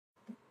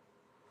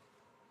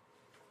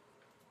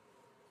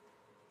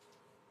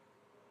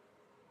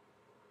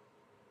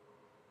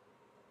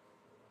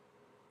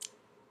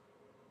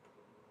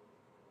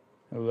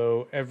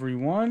Hello,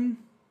 everyone.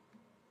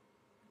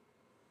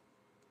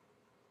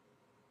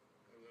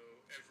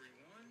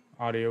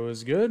 Audio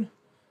is good.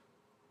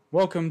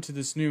 Welcome to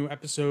this new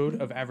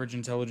episode of Average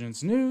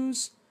Intelligence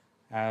News.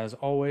 As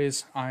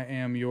always, I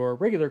am your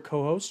regular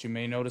co-host. You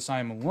may notice I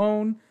am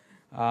alone.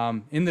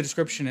 In the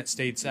description, it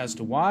states as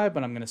to why,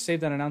 but I'm going to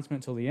save that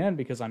announcement till the end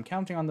because I'm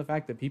counting on the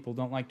fact that people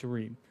don't like to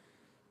read.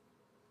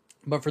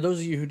 But for those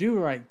of you who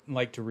do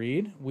like to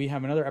read, we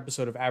have another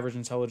episode of Average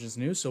Intelligence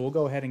News, so we'll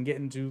go ahead and get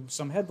into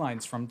some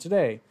headlines from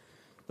today.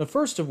 The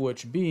first of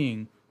which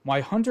being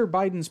why Hunter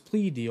Biden's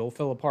plea deal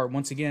fell apart.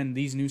 Once again,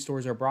 these news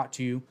stories are brought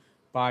to you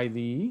by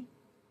the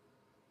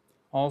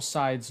All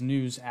Sides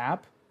News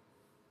app,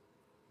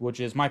 which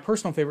is my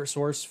personal favorite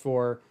source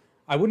for,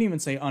 I wouldn't even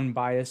say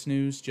unbiased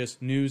news,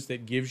 just news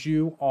that gives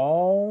you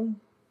all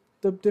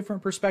the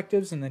different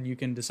perspectives, and then you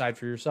can decide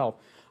for yourself.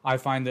 I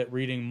find that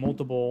reading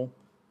multiple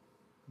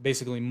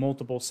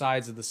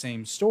sides of the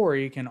same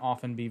story can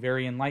often be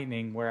very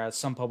enlightening, whereas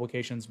some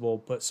publications will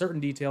put certain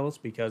details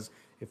because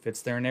it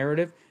fits their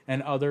narrative,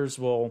 and others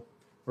will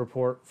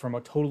report from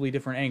a totally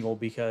different angle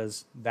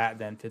because that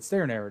then fits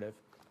their narrative.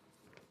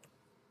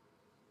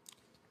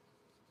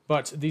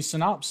 But the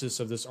synopsis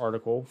of this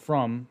article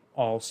from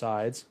All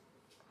Sides: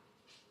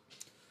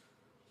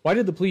 why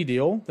did the plea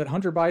deal that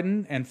Hunter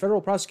Biden and federal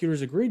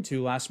prosecutors agreed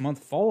to last month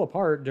fall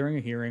apart during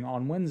a hearing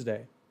on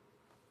Wednesday?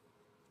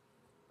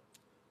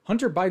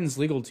 Hunter Biden's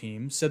legal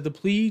team said the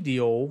plea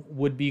deal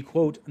would be,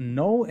 quote,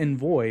 null and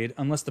void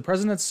unless the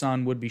president's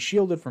son would be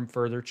shielded from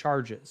further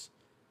charges.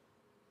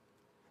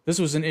 This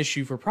was an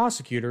issue for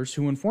prosecutors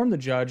who informed the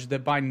judge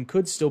that Biden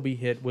could still be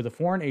hit with a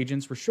Foreign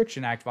Agents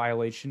Restriction Act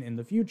violation in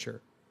the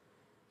future.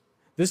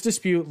 This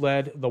dispute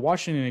led the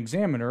Washington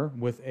Examiner,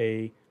 with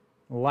a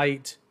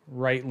light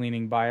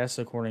right-leaning bias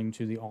according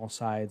to the All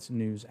Sides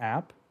News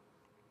app,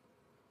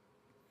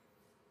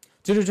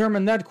 to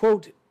determine that,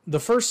 quote, the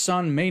first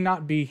son may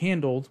not be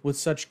handled with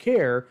such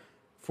care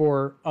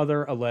for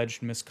other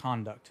alleged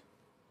misconduct.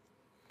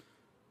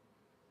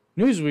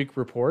 Newsweek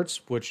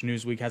reports, which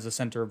Newsweek has a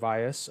center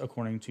bias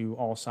according to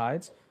All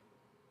Sides,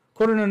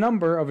 quoted a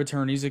number of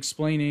attorneys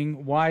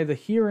explaining why the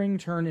hearing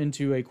turned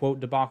into a,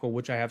 quote, debacle,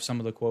 which I have some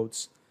of the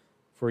quotes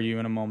for you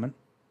in a moment.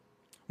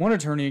 One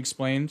attorney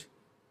explained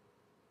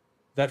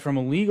that from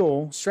a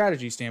legal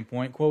strategy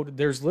standpoint, quote,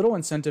 there's little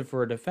incentive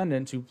for a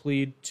defendant to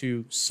plead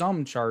to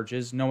some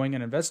charges knowing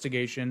an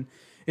investigation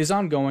is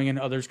ongoing and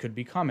others could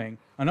be coming.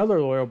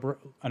 Another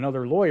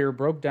lawyer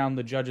broke down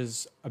the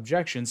judge's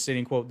objection,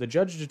 stating, quote, the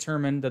judge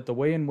determined that the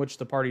way in which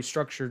the parties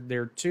structured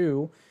their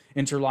two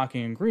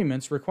interlocking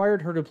agreements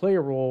required her to play a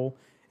role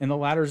in the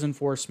latter's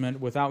enforcement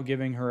without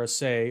giving her a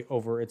say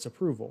over its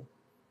approval.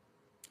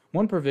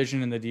 One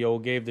provision in the deal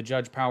gave the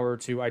judge power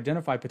to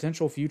identify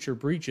potential future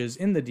breaches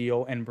in the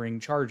deal and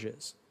bring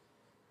charges.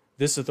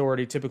 This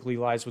authority typically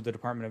lies with the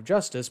Department of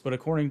Justice, but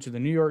according to the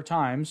New York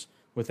Times,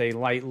 with a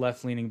light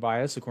left-leaning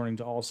bias according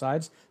to All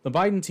Sides, the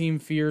Biden team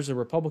fears a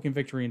Republican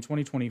victory in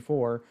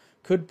 2024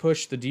 could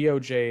push the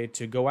DOJ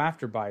to go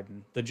after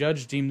Biden. The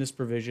judge deemed this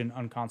provision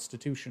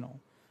unconstitutional.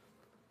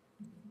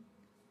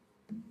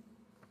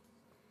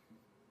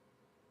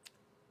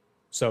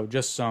 So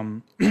just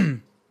some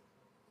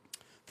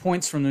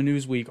points from the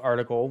Newsweek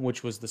article,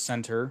 which was the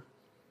center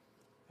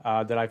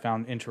that I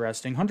found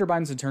interesting. Hunter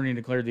Biden's attorney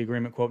declared the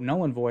agreement, quote,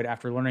 null and void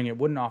after learning it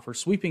wouldn't offer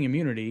sweeping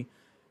immunity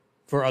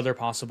for other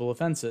possible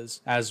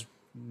offenses. As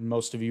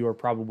most of you are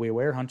probably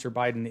aware, Hunter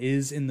Biden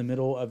is in the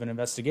middle of an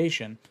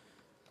investigation.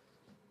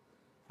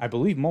 I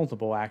believe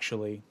multiple,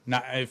 actually.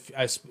 Not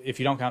if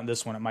you don't count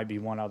this one, it might be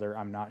one other.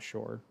 I'm not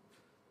sure.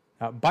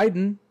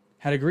 Biden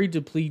had agreed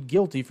to plead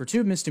guilty for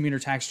 2 misdemeanor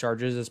tax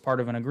charges as part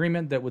of an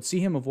agreement that would see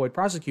him avoid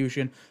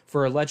prosecution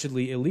for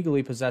allegedly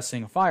illegally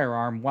possessing a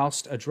firearm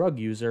whilst a drug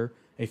user,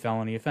 a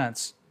felony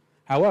offense.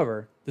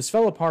 However, this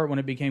fell apart when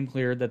it became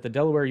clear that the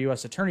Delaware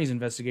U.S. Attorney's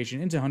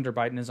investigation into Hunter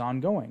Biden is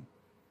ongoing,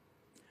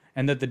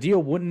 and that the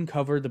deal wouldn't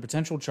cover the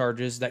potential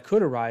charges that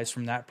could arise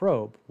from that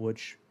probe,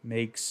 which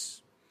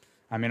makes,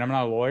 I'm not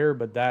a lawyer,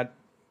 but that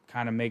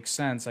kind of makes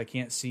sense. I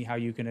can't see how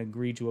you can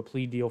agree to a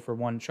plea deal for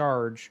one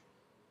charge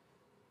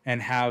and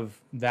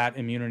have that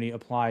immunity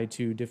apply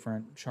to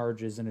different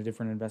charges in a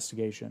different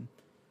investigation.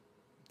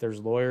 If there's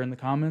a lawyer in the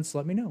comments,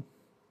 let me know.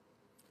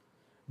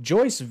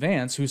 Joyce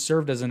Vance, who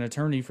served as an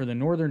attorney for the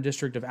Northern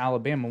District of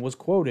Alabama, was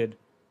quoted.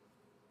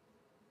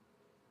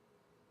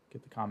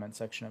 Get the comment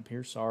section up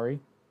here,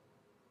 sorry.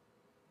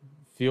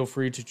 Feel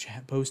free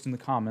to post in the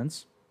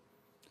comments.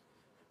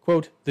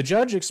 Quote, the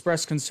judge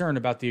expressed concern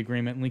about the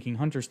agreement linking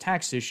Hunter's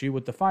tax issue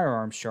with the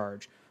firearms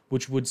charge,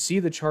 which would see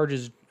the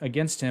charges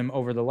against him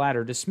over the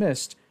latter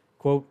dismissed,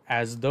 quote,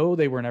 as though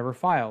they were never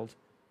filed.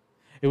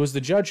 It was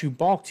the judge who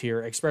balked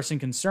here, expressing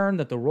concern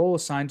that the role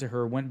assigned to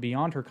her went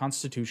beyond her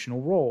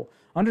constitutional role.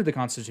 Under the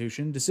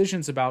Constitution,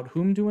 decisions about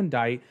whom to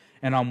indict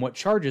and on what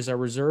charges are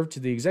reserved to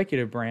the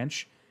executive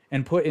branch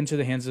and put into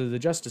the hands of the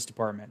Justice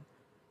Department.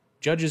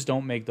 Judges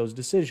don't make those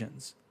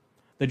decisions.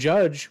 The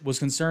judge was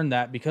concerned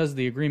that because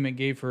the agreement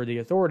gave her the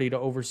authority to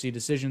oversee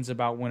decisions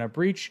about when a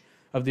breach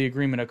of the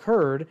agreement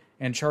occurred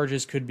and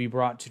charges could be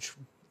brought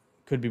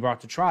could be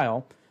brought to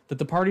trial, that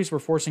the parties were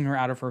forcing her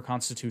out of her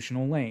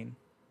constitutional lane.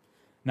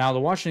 Now, the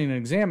Washington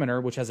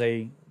Examiner, which has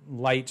a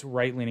light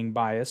right-leaning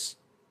bias,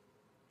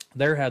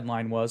 their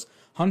headline was,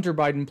 Hunter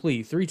Biden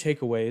plea, 3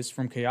 takeaways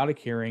from chaotic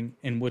hearing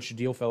in which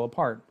deal fell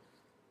apart.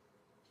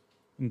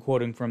 I'm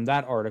quoting from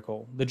that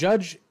article. The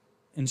judge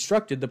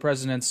instructed the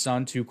president's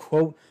son to,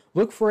 quote,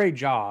 look for a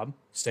job,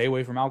 stay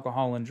away from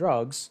alcohol and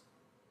drugs,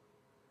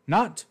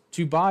 not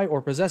to buy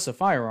or possess a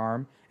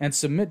firearm, and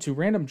submit to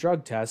random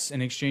drug tests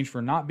in exchange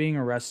for not being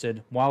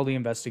arrested while the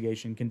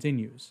investigation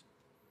continues.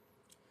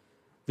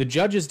 The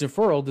judge's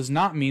deferral does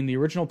not mean the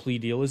original plea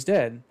deal is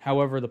dead.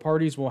 However, the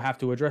parties will have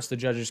to address the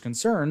judge's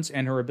concerns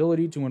and her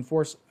ability to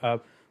enforce a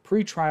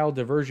pretrial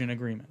diversion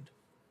agreement.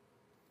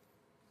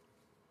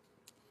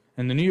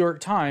 And the New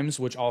York Times,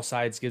 which all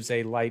sides gives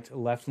a light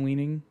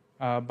left-leaning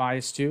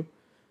bias to,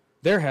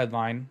 their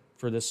headline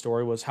for this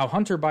story was How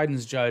Hunter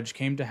Biden's Judge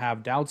Came to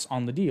Have Doubts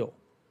on the Deal.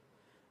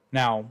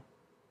 Now,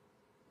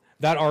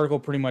 that article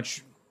pretty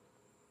much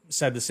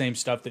said the same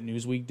stuff that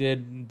Newsweek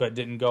did, but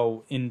didn't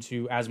go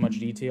into as much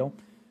detail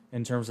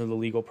in terms of the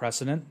legal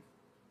precedent.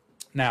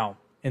 Now,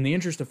 in the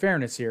interest of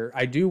fairness here,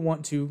 I do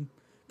want to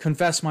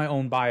confess my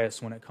own bias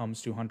when it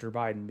comes to Hunter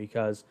Biden,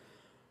 because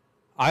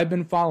I've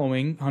been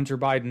following Hunter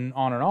Biden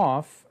on and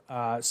off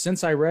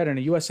since I read in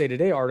a USA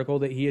Today article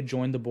that he had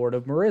joined the board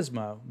of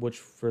Burisma, which,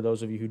 for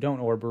those of you who don't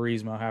know, or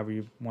Burisma, however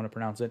you want to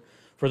pronounce it,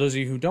 for those of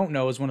you who don't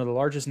know, is one of the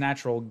largest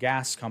natural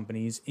gas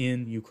companies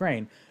in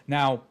Ukraine.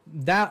 Now,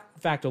 that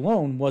fact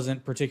alone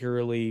wasn't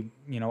particularly,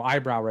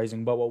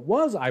 eyebrow-raising, but what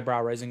was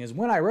eyebrow-raising is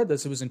when I read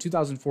this, it was in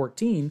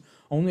 2014,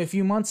 only a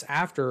few months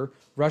after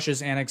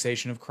Russia's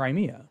annexation of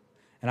Crimea.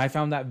 And I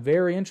found that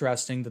very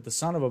interesting that the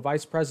son of a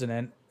vice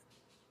president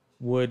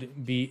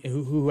would be,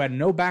 who had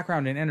no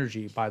background in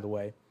energy, by the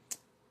way,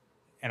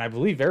 and I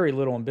believe very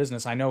little in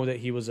business. I know that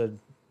he was a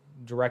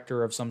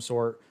director of some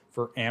sort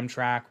for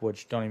Amtrak,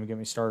 which don't even get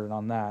me started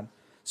on that.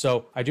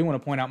 So I do want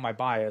to point out my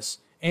bias.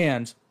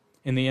 And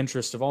in the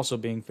interest of also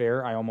being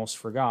fair, I almost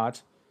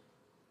forgot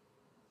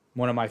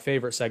one of my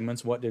favorite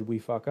segments, What Did We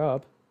Fuck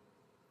Up?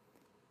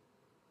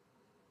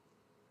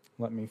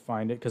 Let me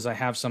find it, because I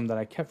have some that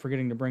I kept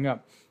forgetting to bring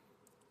up.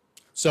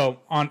 So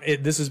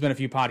this has been a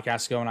few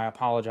podcasts ago, and I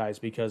apologize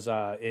because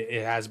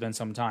it has been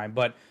some time.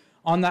 But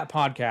on that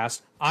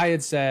podcast, I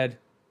had said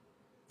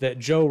that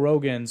Joe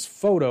Rogan's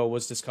photo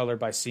was discolored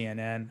by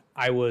CNN.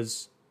 I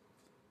was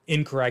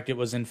incorrect. It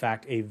was, in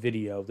fact, a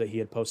video that he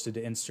had posted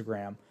to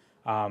Instagram.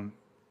 I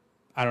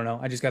don't know.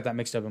 I just got that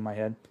mixed up in my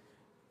head.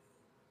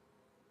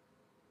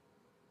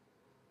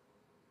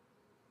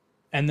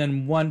 And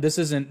then this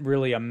isn't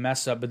really a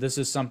mess up, but this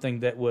is something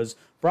that was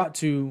brought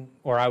to,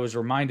 or I was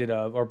reminded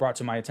of, or brought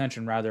to my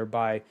attention rather,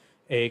 by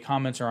a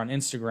commenter on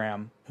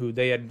Instagram who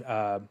they had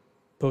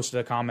posted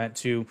a comment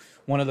to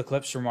one of the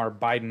clips from our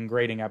Biden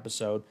grading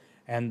episode.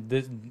 And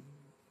this,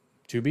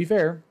 to be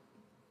fair,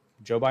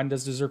 Joe Biden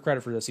does deserve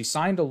credit for this. He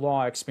signed a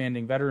law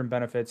expanding veteran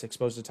benefits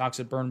exposed to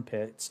toxic burn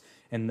pits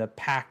in the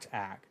PACT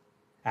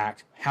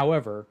Act.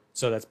 However,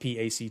 so that's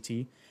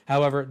PACT.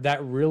 However,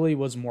 that really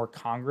was more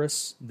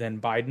Congress than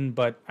Biden,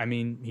 but I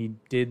mean, he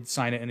did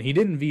sign it and he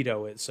didn't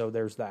veto it, so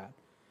there's that.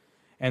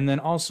 And then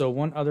also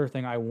one other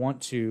thing I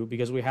want to,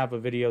 because we have a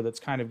video that's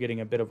kind of getting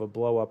a bit of a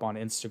blow up on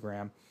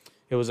Instagram.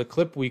 It was a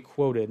clip we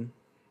quoted,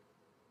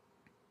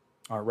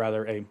 or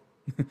rather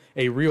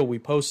a reel we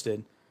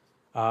posted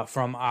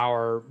from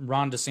our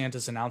Ron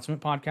DeSantis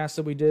announcement podcast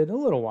that we did a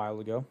little while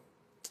ago.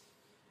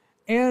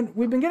 And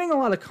we've been getting a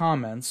lot of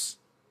comments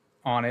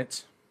on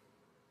it.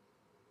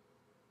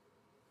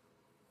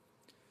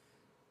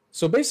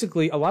 So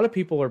basically, a lot of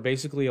people are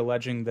basically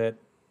alleging that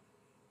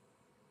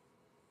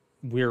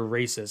we're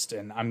racist,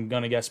 and I'm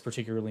going to guess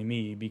particularly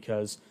me,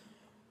 because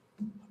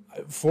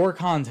for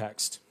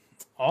context,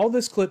 all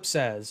this clip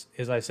says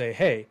is I say,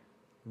 hey,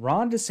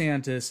 Ron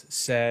DeSantis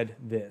said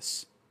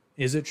this.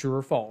 Is it true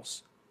or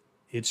false?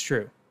 It's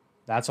true.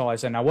 That's all I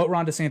said. Now, what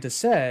Ron DeSantis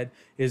said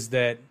is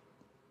that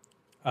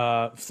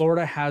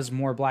Florida has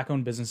more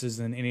black-owned businesses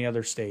than any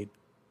other state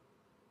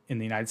in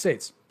the United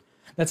States.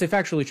 That's a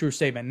factually true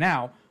statement.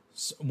 Now,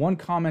 one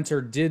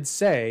commenter did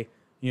say,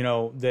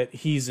 that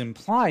he's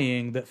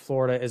implying that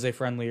Florida is a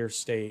friendlier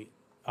state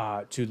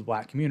to the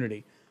black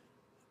community.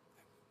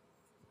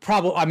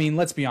 Probably, I mean,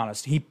 let's be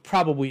honest. He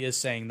probably is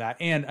saying that.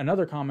 And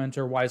another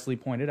commenter wisely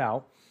pointed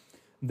out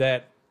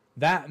that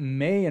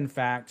may, in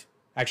fact,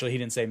 actually, he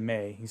didn't say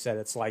may. He said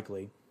it's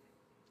likely.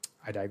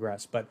 I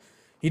digress. But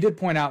he did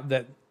point out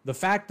that the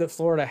fact that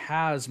Florida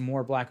has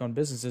more black-owned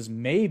businesses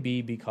may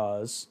be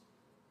because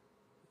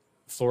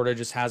Florida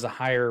just has a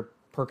higher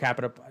per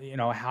capita,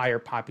 a higher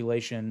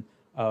population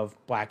of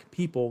black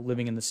people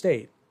living in the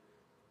state.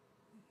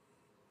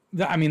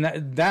 I mean,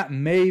 that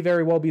may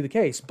very well be the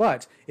case.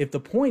 But if the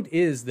point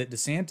is that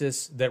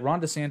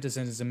Ron DeSantis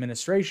and his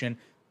administration,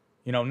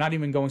 not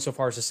even going so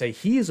far as to say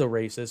he's a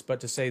racist, but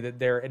to say that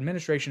their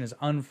administration is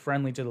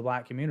unfriendly to the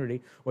black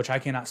community, which I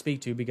cannot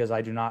speak to because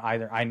I do not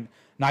either. I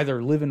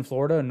neither live in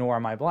Florida nor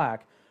am I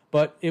black.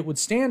 But it would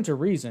stand to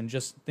reason,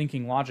 just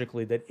thinking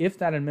logically, that if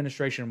that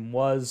administration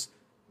was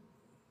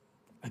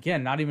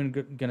again, not even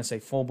going to say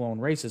full-blown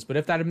racist, but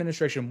if that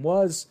administration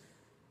was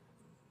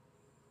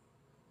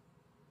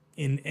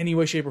in any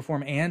way, shape, or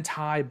form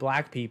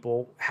anti-black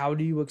people, how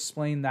do you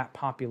explain that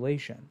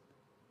population?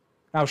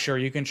 Now, sure,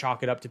 you can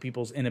chalk it up to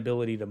people's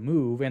inability to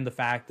move and the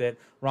fact that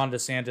Ron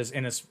DeSantis,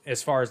 and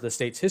as far as the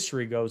state's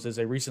history goes, is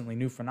a recently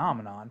new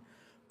phenomenon.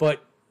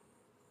 But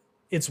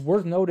it's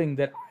worth noting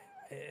that,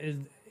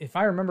 if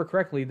I remember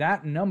correctly,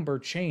 that number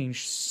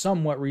changed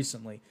somewhat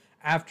recently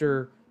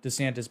after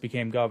DeSantis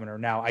became governor.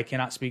 Now, I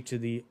cannot speak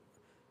to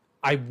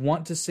I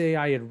want to say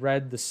I had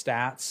read the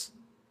stats.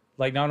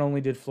 Like, not only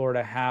did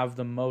Florida have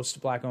the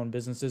most black-owned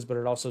businesses, but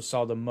it also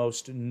saw the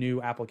most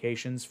new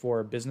applications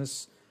for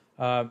business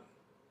filings,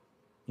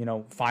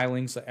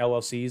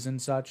 LLCs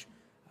and such.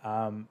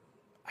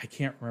 I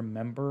can't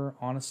remember,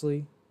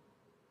 honestly.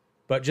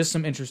 But just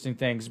some interesting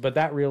things. But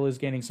that reel is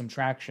gaining some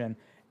traction.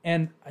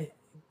 And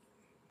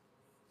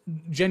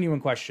genuine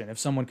question, if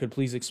someone could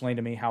please explain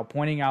to me how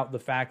pointing out the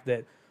fact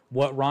that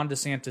what Ron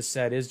DeSantis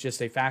said is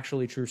just a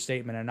factually true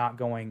statement and not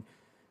going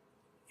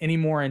any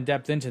more in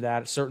depth into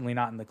that, certainly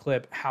not in the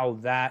clip, how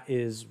that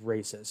is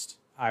racist.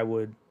 I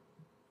would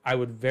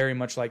very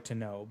much like to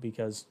know,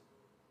 because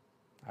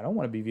I don't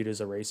want to be viewed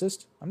as a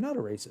racist. I'm not a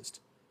racist.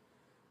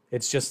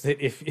 It's just that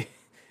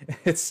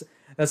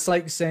that's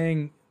like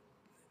saying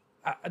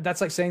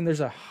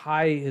there's a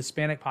high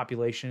Hispanic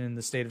population in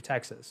the state of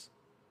Texas.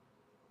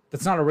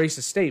 That's not a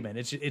racist statement.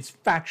 It's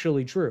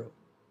factually true.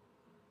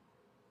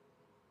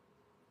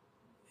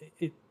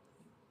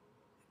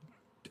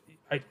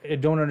 I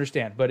don't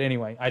understand. But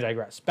anyway, I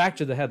digress. Back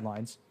to the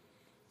headlines.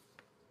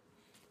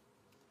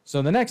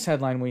 So the next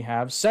headline we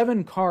have,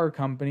 7 car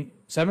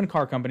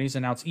companies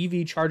announce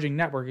EV charging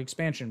network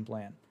expansion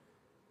plan.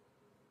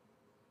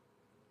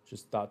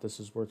 Just thought this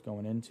was worth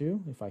going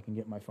into, if I can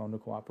get my phone to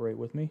cooperate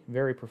with me.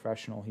 Very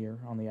professional here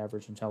on the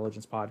Average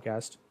Intelligence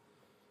Podcast.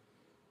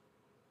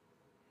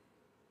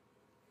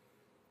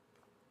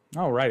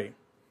 Alrighty.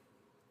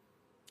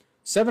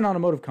 7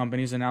 automotive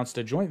companies announced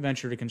a joint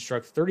venture to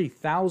construct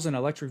 30,000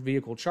 electric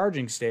vehicle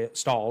charging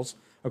stalls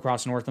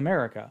across North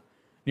America,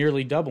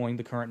 nearly doubling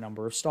the current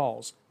number of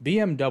stalls.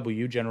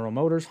 BMW, General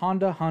Motors,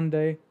 Honda,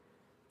 Hyundai,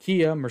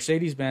 Kia,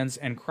 Mercedes-Benz,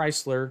 and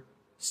Chrysler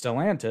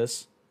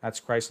Stellantis,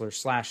 that's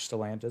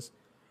Chrysler/Stellantis,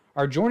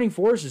 are joining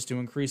forces to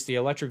increase the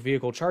electric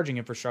vehicle charging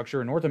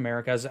infrastructure in North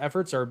America as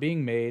efforts are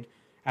being made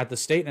at the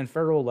state and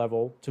federal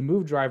level to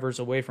move drivers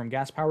away from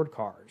gas-powered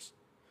cars.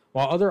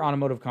 While other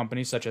automotive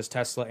companies such as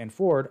Tesla and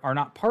Ford are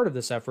not part of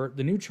this effort,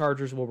 the new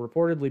chargers will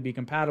reportedly be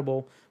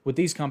compatible with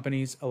these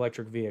companies'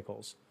 electric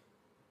vehicles.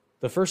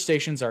 The first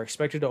stations are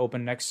expected to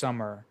open next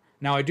summer.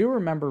 Now, I do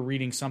remember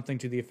reading something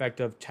to the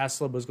effect of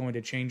Tesla was going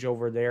to change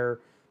over their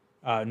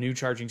new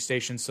charging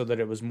stations so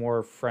that it was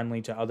more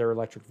friendly to other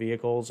electric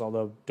vehicles,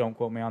 although don't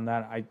quote me on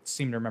that. I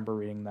seem to remember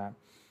reading that.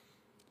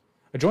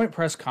 A joint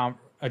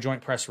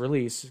press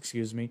release,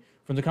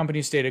 from the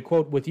company stated,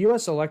 quote, with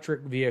U.S.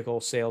 electric vehicle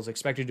sales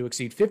expected to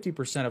exceed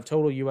 50% of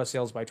total U.S.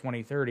 sales by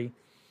 2030.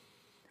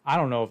 I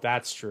don't know if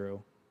that's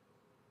true.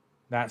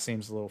 That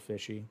seems a little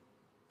fishy.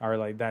 Or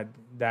like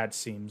that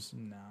seems,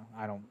 no,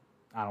 I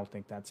don't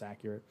think that's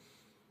accurate.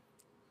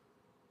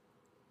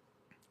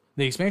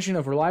 The expansion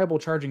of reliable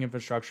charging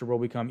infrastructure will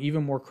become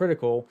even more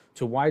critical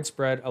to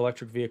widespread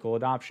electric vehicle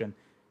adoption.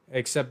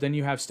 Except then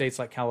you have states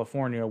like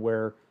California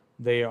where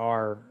they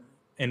are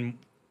in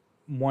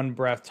one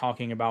breath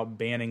talking about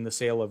banning the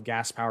sale of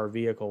gas-powered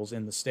vehicles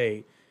in the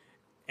state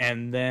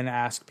and then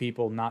ask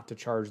people not to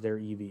charge their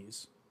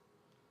EVs.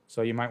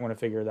 So you might want to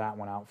figure that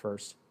one out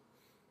first.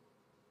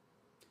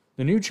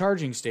 The new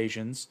charging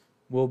stations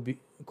will be,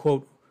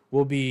 quote,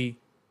 will be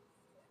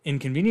in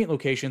convenient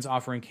locations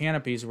offering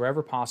canopies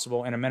wherever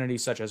possible and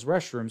amenities such as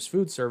restrooms,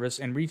 food service,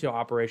 and retail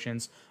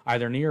operations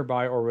either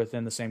nearby or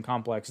within the same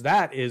complex.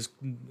 That I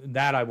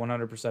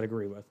 100%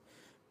 agree with.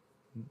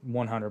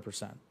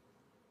 100%.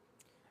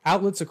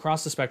 Outlets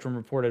across the spectrum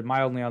reported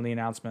mildly on the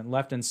announcement.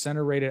 Left and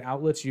center-rated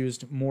outlets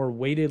used more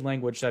weighted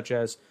language such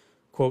as,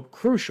 quote,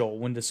 crucial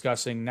when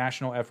discussing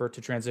national effort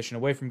to transition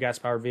away from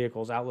gas-powered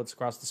vehicles. Outlets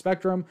across the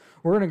spectrum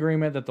were in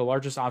agreement that the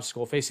largest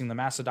obstacle facing the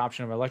mass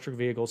adoption of electric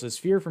vehicles is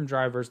fear from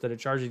drivers that a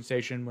charging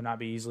station would not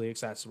be easily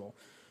accessible,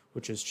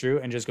 which is true.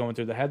 And just going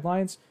through the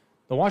headlines,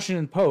 the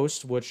Washington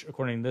Post, which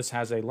according to this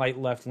has a light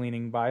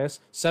left-leaning bias,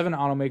 7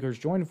 automakers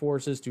joined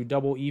forces to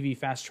double EV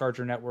fast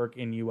charger network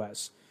in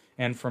U.S.,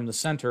 and from the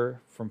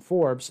center, from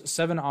Forbes,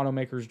 7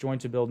 automakers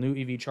joined to build new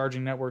EV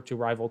charging network to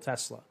rival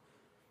Tesla.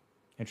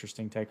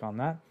 Interesting take on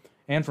that.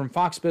 And from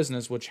Fox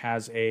Business, which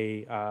has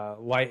a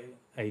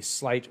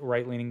slight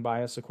right-leaning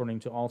bias according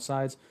to all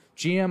sides,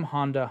 GM,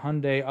 Honda,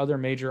 Hyundai, other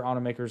major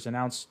automakers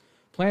announced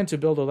plan to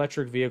build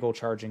electric vehicle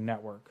charging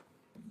network.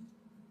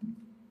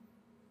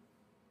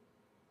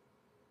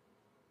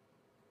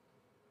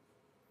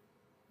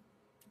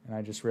 And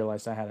I just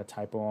realized I had a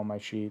typo on my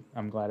sheet.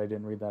 I'm glad I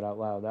didn't read that out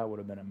loud. That would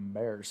have been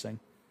embarrassing.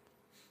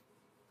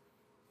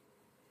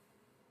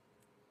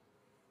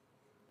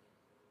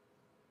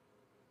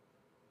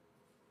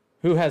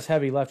 Who has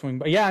heavy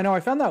left-wing... Yeah, I know.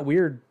 I found that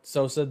weird,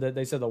 Sosa, that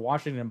they said the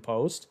Washington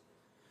Post.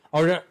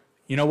 Or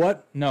You know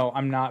what? No,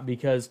 I'm not,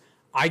 because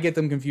I get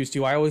them confused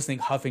too. I always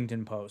think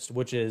Huffington Post,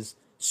 which is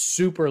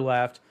super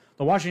left.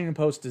 The Washington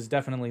Post is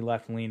definitely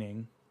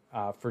left-leaning,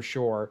 for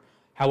sure.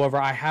 However,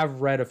 I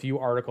have read a few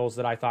articles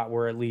that I thought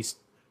were at least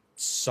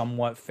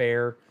somewhat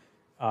fair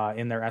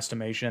in their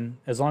estimation.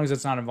 As long as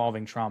it's not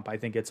involving Trump, I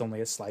think it's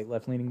only a slight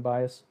left-leaning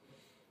bias.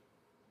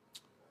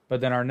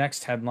 But then our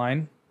next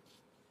headline,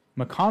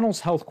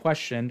 McConnell's health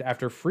questioned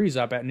after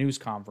freeze-up at news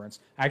conference.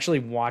 I actually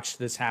watched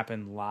this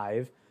happen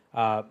live.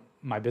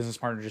 My business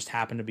partner just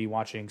happened to be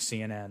watching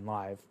CNN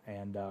live,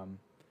 and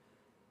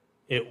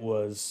it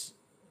was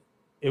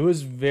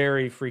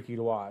very freaky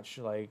to watch.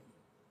 Like,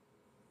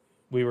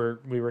 we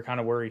were kind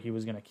of worried he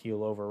was going to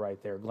keel over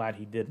right there. Glad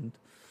he didn't.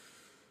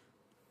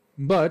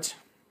 But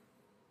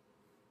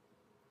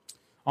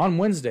on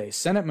Wednesday,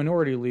 Senate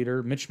Minority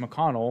Leader Mitch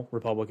McConnell,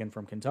 Republican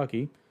from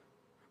Kentucky,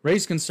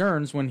 raised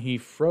concerns when he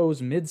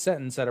froze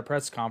mid-sentence at a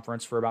press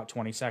conference for about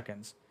 20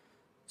 seconds.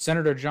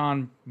 Senator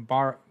John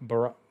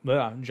Barrasso,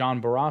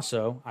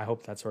 I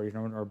hope that's how you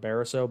know it, or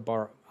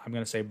Barrasso, I'm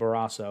going to say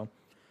Barrasso,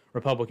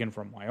 Republican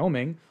from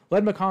Wyoming,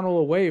 led McConnell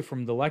away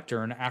from the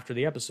lectern after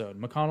the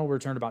episode. McConnell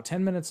returned about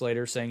 10 minutes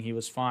later saying he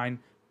was fine,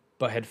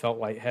 but had felt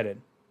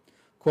lightheaded.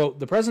 Quote,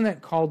 "The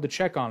president called to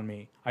check on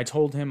me. I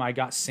told him I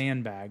got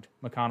sandbagged,"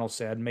 McConnell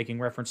said, making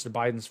reference to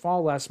Biden's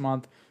fall last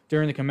month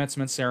during the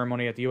commencement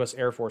ceremony at the U.S.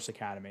 Air Force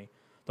Academy.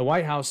 The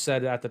White House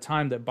said at the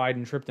time that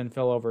Biden tripped and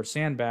fell over a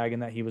sandbag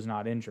and that he was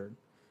not injured.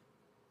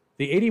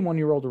 The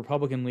 81-year-old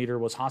Republican leader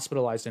was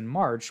hospitalized in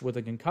March with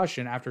a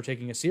concussion after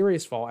taking a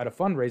serious fall at a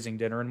fundraising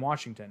dinner in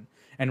Washington,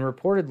 and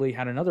reportedly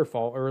had another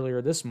fall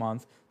earlier this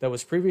month that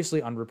was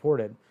previously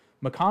unreported.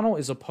 McConnell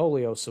is a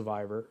polio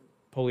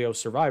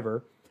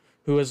survivor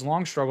who has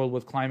long struggled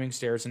with climbing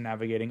stairs and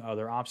navigating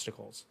other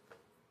obstacles.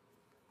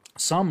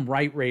 Some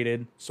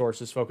right-rated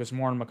sources focus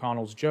more on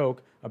McConnell's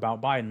joke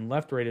about Biden.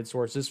 Left-rated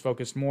sources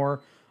focused more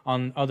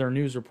on other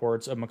news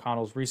reports of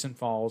McConnell's recent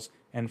falls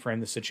and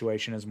framed the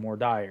situation as more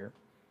dire.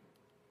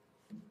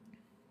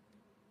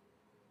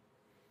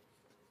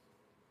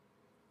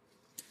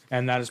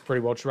 And that is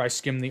pretty well true. I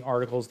skimmed the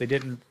articles. They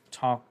didn't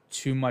talk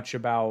too much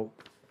differently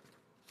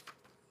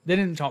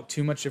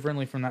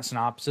from that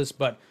synopsis,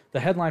 but the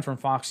headline from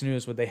Fox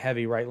News with a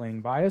heavy right-leaning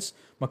bias,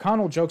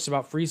 McConnell jokes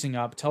about freezing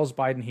up, tells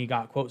Biden he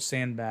got, quote,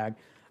 sandbag.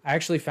 I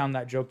actually found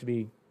that joke to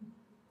be,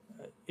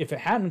 if it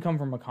hadn't come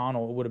from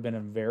McConnell, it would have been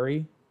in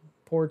very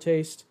poor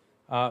taste.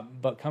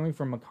 But coming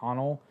from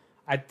McConnell,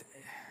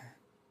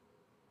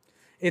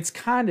 it's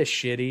kind of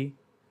shitty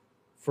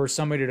for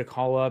somebody to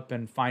call up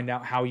and find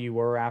out how you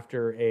were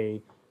after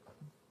a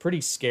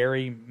pretty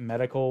scary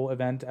medical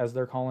event, as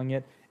they're calling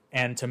it,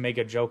 and to make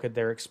a joke at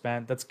their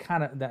expense. That's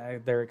kind of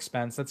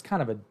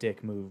a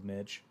dick move,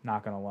 Mitch.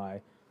 Not gonna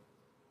lie.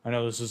 I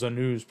know this is a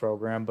news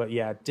program, but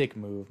yeah, dick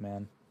move,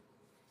 man.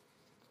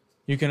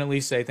 You can at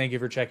least say, "Thank you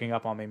for checking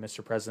up on me,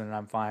 Mr. President.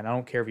 I'm fine. I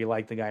don't care if you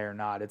like the guy or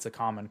not. It's a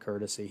common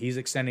courtesy. He's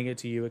extending it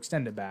to you.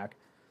 Extend it back."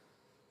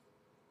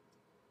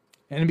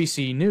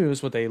 NBC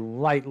News, with a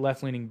light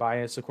left-leaning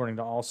bias according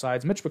to all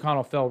sides, Mitch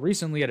McConnell fell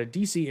recently at a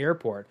D.C.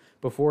 airport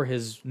before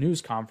his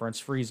news conference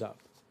freeze-up.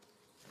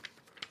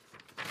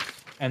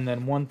 And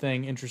then one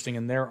thing interesting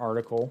in their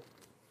article,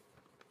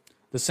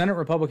 the Senate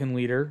Republican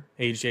leader,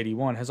 aged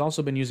 81, has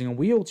also been using a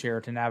wheelchair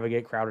to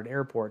navigate crowded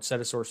airports, said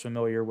a source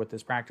familiar with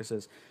his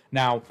practices.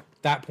 Now,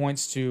 that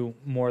points to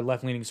more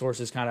left-leaning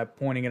sources kind of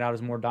pointing it out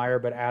as more dire,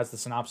 but as the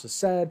synopsis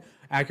said,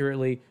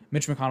 accurately,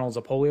 Mitch McConnell is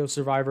a polio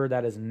survivor.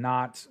 That is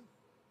not...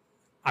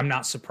 I'm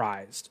not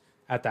surprised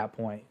at that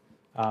point.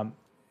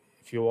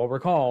 If you will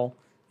recall,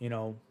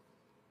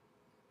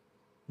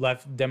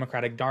 left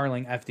Democratic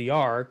darling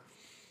FDR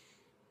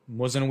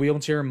was in a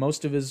wheelchair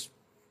most of his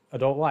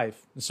adult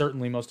life,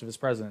 certainly most of his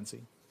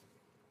presidency.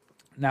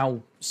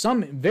 Now,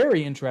 some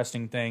very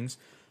interesting things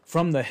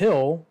from The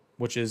Hill,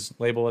 which is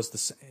labeled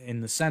as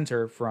in the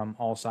center from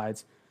all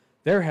sides.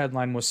 Their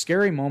headline was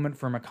 "Scary Moment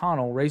for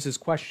McConnell Raises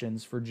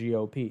Questions for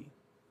GOP."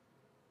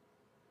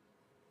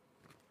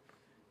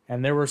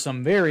 And there were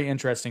some very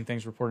interesting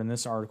things reported in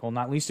this article,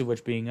 not least of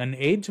which being an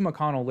aide to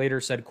McConnell later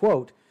said,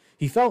 quote,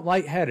 "He felt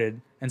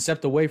lightheaded and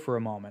stepped away for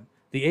a moment.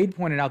 The aide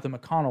pointed out that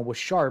McConnell was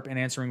sharp in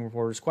answering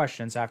reporters'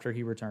 questions after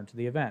he returned to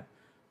the event,"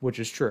 which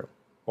is true,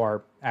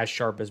 or as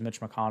sharp as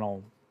Mitch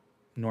McConnell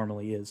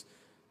normally is.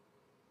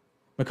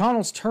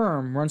 McConnell's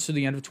term runs to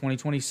the end of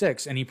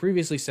 2026, and he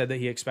previously said that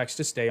he expects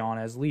to stay on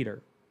as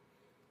leader.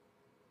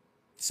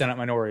 Senate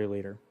Minority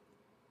Leader,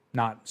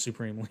 not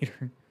Supreme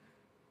Leader.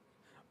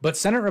 But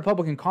Senate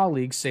Republican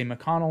colleagues say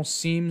McConnell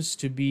seems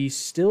to be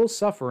still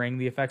suffering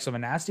the effects of a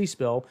nasty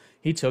spill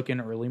he took in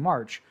early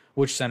March,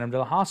 which sent him to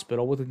the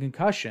hospital with a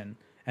concussion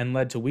and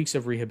led to weeks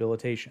of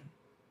rehabilitation.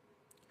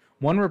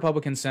 One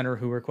Republican senator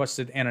who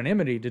requested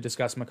anonymity to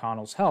discuss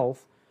McConnell's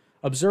health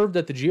observed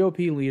that the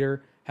GOP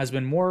leader has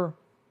been more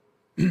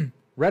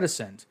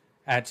reticent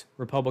at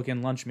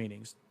Republican lunch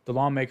meetings. The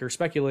lawmaker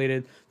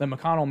speculated that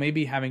McConnell may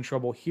be having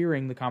trouble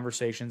hearing the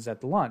conversations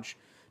at the lunch,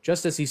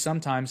 just as he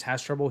sometimes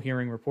has trouble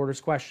hearing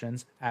reporters'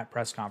 questions at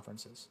press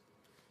conferences.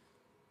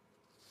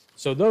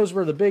 So those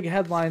were the big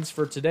headlines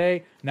for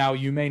today. Now,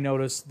 you may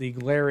notice the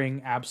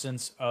glaring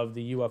absence of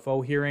the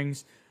UFO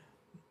hearings.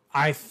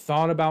 I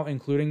thought about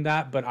including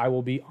that, but I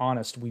will be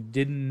honest, we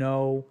didn't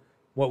know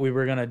what we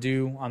were going to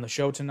do on the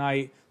show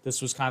tonight.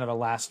 This was kind of a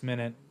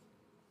last-minute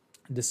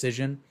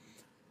decision.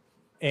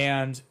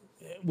 And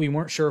we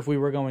weren't sure if we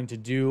were going to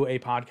do a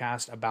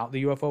podcast about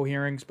the UFO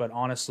hearings, but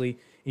honestly,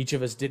 each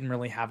of us didn't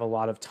really have a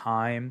lot of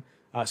time.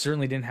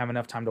 Certainly didn't have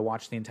enough time to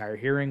watch the entire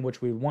hearing,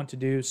 which we want to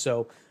do.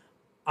 So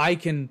I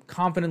can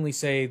confidently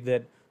say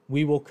that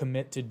we will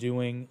commit to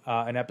doing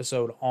an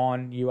episode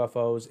on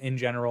UFOs in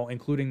general,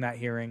 including that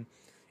hearing,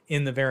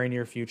 in the very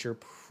near future,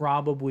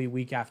 probably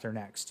week after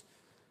next.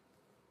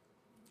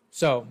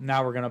 So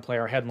now we're going to play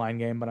our headline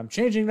game, but I'm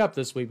changing it up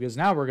this week because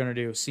now we're going to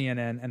do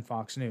CNN and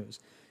Fox News.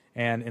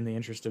 And in the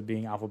interest of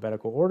being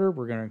alphabetical order,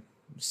 we're going to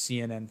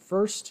CNN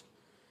first.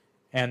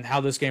 And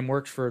how this game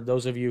works for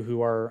those of you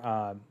who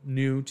are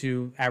new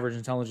to Average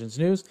Intelligence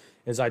News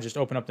is I just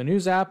open up the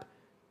news app.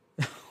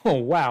 Oh,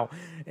 wow.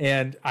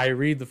 And I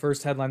read the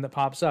first headline that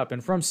pops up.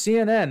 And from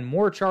CNN,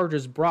 more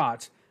charges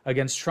brought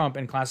against Trump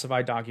in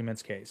classified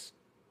documents case.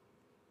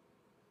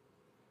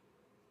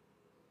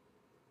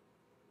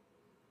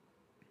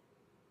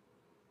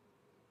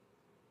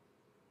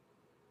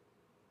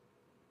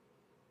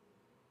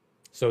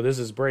 So this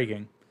is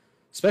breaking.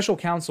 Special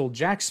counsel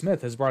Jack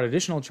Smith has brought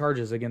additional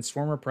charges against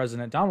former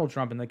President Donald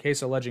Trump in the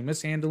case alleging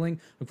mishandling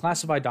of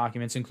classified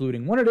documents,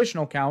 including one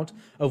additional count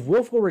of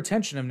willful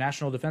retention of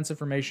national defense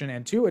information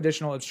and 2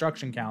 additional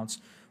obstruction counts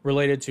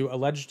related to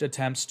alleged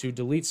attempts to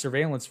delete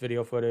surveillance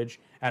video footage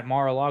at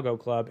Mar-a-Lago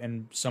Club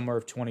in summer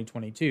of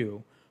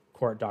 2022,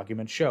 court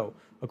documents show.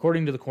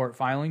 According to the court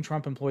filing,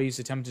 Trump employees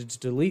attempted to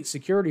delete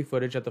security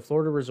footage at the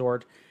Florida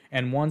resort,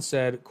 and one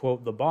said,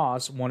 quote, "The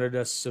boss wanted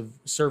a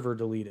server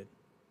deleted."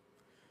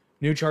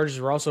 New charges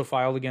were also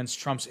filed against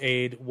Trump's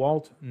aide,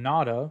 Walt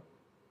Nauta,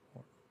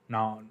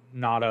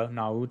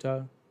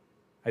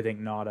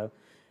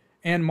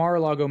 and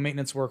Mar-a-Lago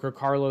maintenance worker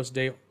Carlos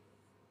de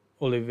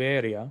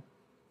Oliveira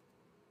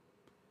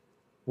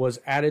was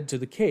added to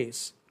the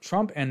case.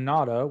 Trump and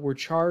Nauta were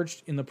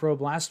charged in the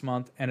probe last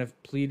month and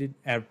have pleaded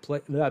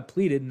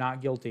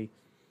not guilty.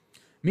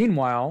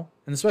 Meanwhile,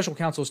 in the special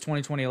counsel's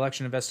 2020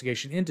 election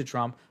investigation into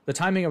Trump, the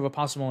timing of a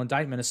possible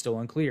indictment is still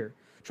unclear.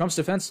 Trump's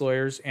defense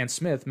lawyers and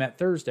Smith met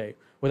Thursday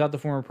without the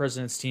former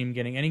president's team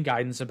getting any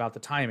guidance about the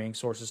timing,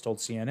 sources told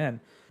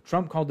CNN.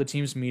 Trump called the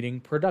team's meeting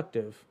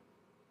productive.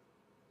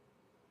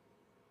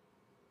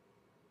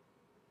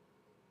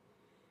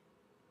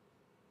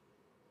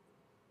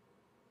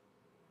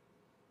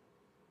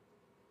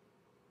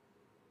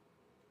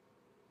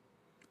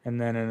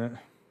 And then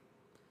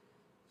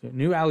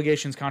new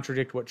allegations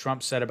contradict what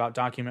Trump said about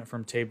document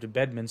from taped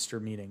Bedminster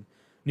meeting.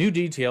 New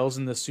details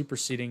in the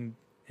superseding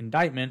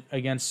indictment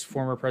against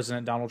former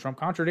President Donald Trump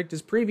contradict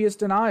his previous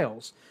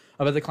denials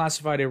about the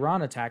classified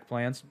Iran attack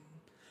plans.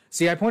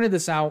 See, I pointed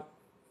this out.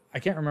 I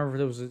can't remember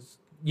if it was...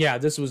 Yeah,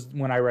 this was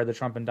when I read the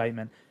Trump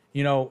indictment.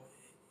 You know,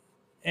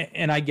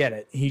 and I get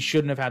it. He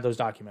shouldn't have had those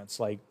documents.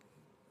 Like,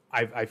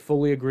 I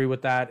fully agree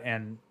with that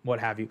and what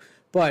have you.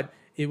 But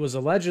it was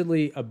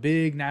allegedly a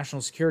big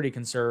national security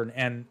concern,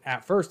 and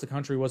at first the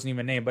country wasn't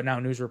even named, but now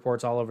news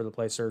reports all over the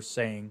place are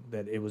saying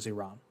that it was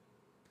Iran.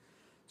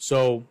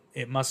 So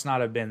it must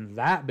not have been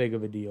that big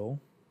of a deal.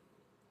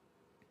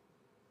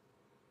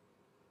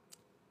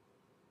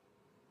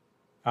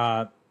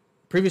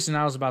 Previous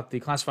denials about the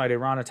classified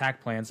Iran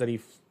attack plans that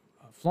he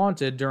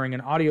flaunted during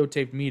an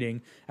audio-taped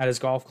meeting at his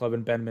golf club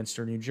in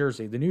Bedminster, New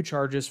Jersey. The new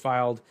charges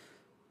filed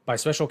by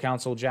special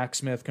counsel Jack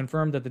Smith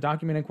confirmed that the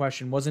document in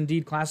question was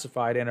indeed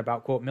classified and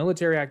about, quote,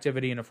 military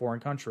activity in a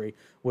foreign country,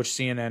 which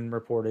CNN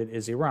reported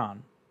is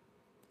Iran.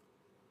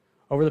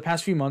 Over the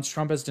past few months,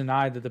 Trump has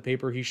denied that the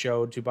paper he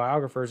showed to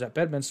biographers at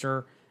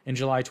Bedminster in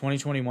July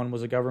 2021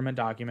 was a government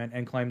document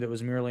and claimed it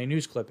was merely a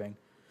news clipping.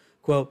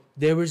 Quote,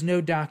 "There was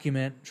no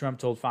document," Trump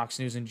told Fox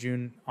News on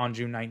June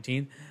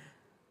 19th.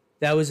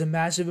 "That was a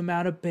massive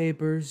amount of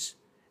papers,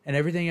 and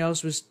everything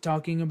else was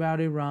talking about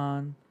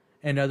Iran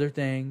and other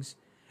things,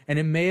 and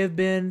it may have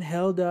been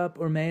held up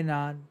or may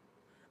not,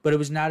 but it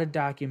was not a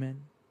document.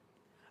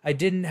 I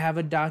didn't have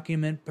a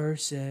document per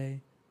se.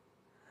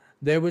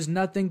 There was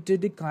nothing to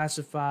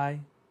declassify,"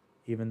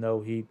 even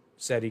though he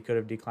said he could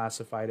have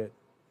declassified it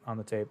on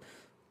the tape.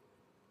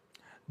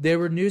 "There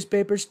were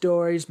newspaper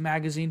stories,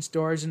 magazine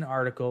stories, and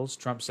articles,"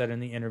 Trump said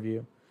in the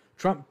interview.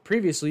 Trump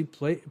previously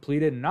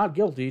pleaded not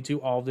guilty to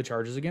all of the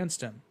charges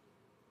against him.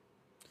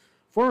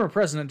 Former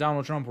President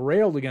Donald Trump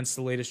railed against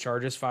the latest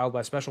charges filed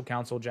by special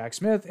counsel Jack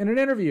Smith in an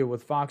interview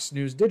with Fox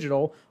News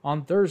Digital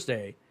on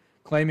Thursday,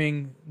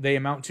 claiming they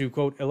amount to,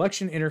 quote,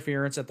 election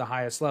interference at the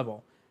highest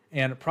level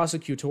and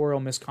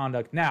prosecutorial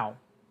misconduct. Now,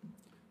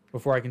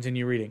 before I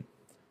continue reading,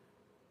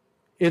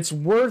 it's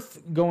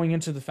worth going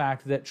into the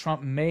fact that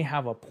Trump may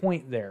have a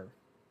point there.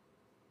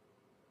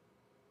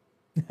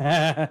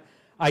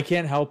 I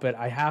can't help it.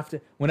 I have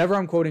to, whenever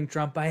I'm quoting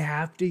Trump, I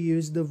have to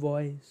use the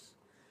voice.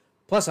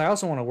 Plus, I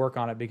also want to work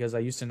on it because I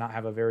used to not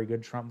have a very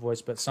good Trump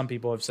voice, but some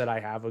people have said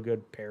I have a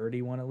good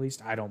parody one at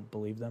least. I don't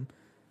believe them.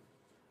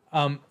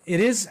 It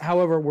is,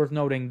 however, worth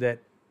noting that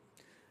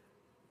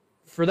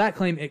for that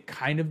claim, it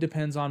kind of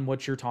depends on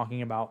what you're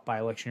talking about by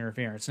election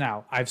interference.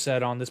 Now, I've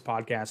said on this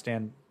podcast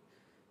and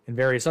in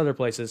various other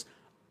places,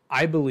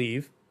 I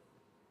believe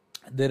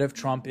that if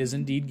Trump is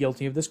indeed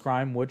guilty of this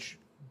crime, which,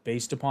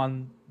 based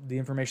upon the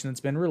information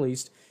that's been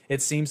released,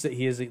 it seems that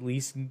he is at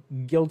least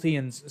guilty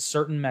in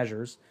certain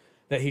measures,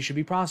 that he should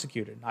be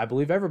prosecuted. I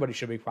believe everybody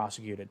should be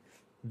prosecuted.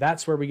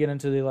 That's where we get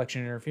into the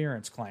election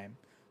interference claim.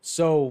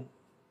 So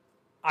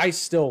I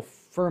still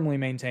firmly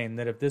maintain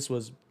that if this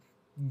was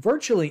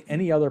virtually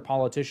any other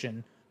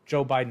politician,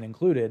 Joe Biden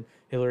included,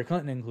 Hillary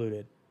Clinton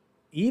included,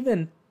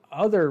 even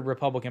other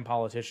Republican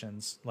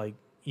politicians, like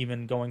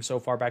even going so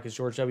far back as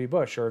George W.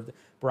 Bush or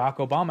Barack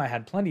Obama,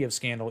 had plenty of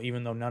scandal,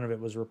 even though none of it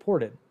was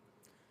reported.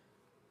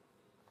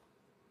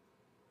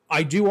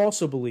 I do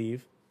also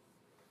believe,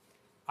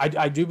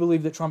 I do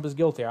believe that Trump is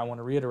guilty. I want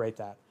to reiterate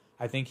that.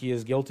 I think he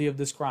is guilty of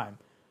this crime.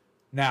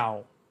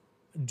 Now,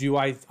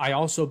 I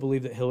also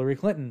believe that Hillary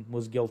Clinton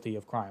was guilty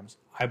of crimes.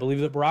 I believe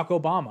that Barack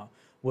Obama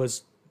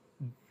was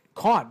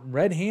caught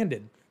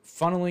red-handed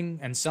funneling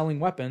and selling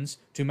weapons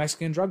to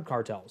Mexican drug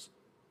cartels,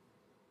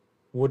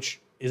 which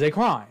is a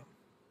crime.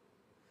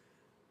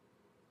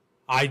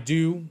 I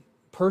do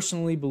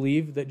personally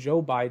believe that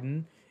Joe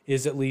Biden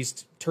is at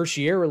least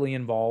tertiarily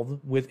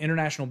involved with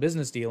international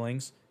business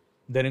dealings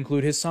that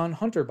include his son,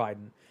 Hunter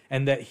Biden,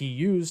 and that he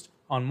used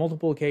on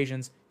multiple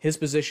occasions his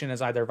position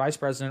as either vice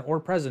president or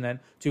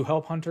president to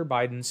help Hunter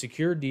Biden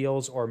secure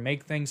deals or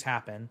make things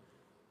happen,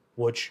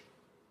 which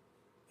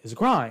is a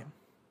crime.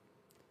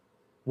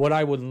 What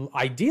I would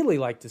ideally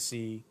like to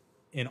see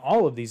in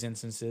all of these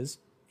instances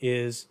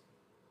is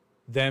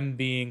them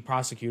being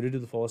prosecuted to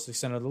the fullest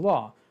extent of the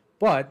law.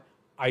 But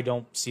I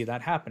don't see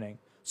that happening.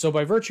 So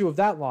by virtue of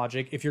that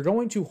logic, if you're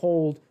going to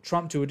hold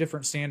Trump to a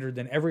different standard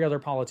than every other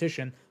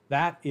politician,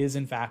 that is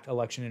in fact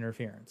election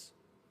interference.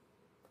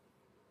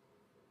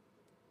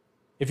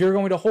 If you're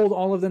going to hold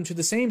all of them to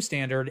the same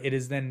standard, it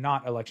is then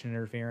not election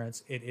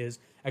interference. It is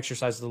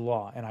exercise of the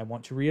law. And I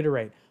want to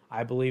reiterate,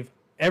 I believe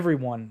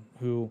everyone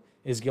who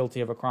is guilty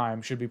of a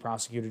crime should be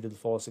prosecuted to the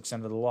fullest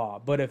extent of the law.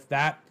 But if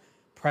that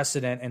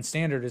precedent and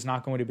standard is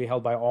not going to be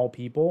held by all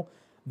people,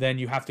 then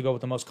you have to go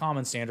with the most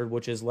common standard,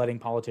 which is letting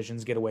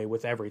politicians get away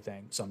with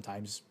everything,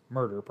 sometimes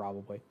murder,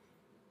 probably.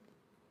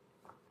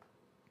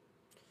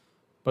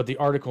 But the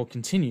article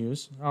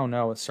continues. Oh,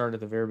 no, it started at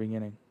the very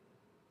beginning.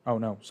 Oh,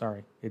 no,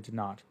 sorry, it did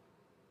not.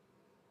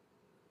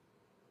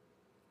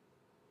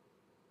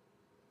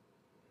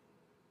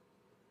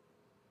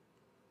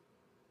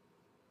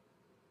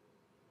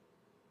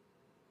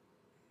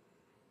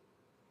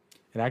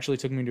 It actually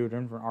took me to a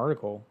different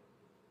article.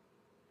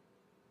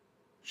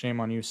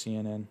 Shame on you,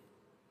 CNN.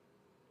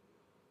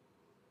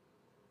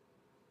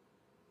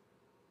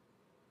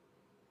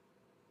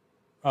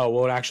 Oh,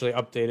 well, it actually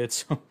updated,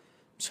 so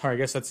sorry, I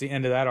guess that's the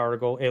end of that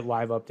article. It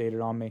live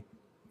updated on me.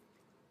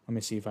 Let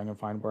me see if I can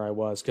find where I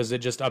was, because it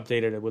just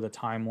updated it with a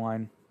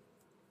timeline.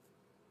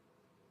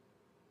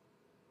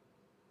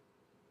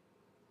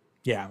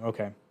 Yeah,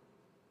 okay.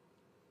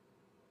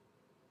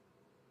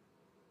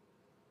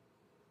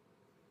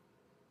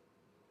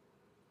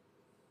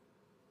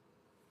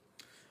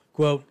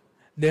 Quote,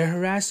 "They're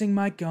harassing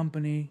my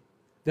company,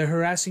 they're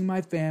harassing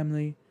my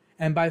family,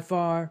 and by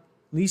far,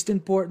 least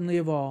importantly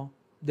of all,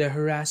 they're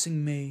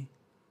harassing me,"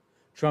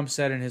 Trump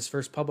said in his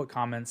first public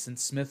comments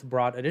since Smith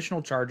brought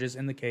additional charges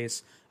in the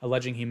case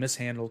alleging he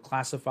mishandled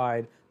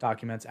classified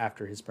documents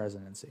after his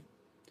presidency.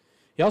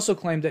 He also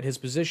claimed that his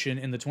position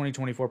in the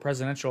 2024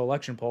 presidential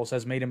election polls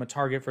has made him a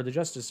target for the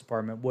Justice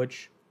Department,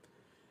 which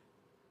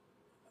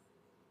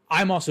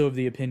I'm also of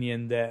the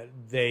opinion that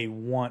they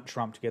want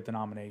Trump to get the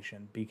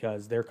nomination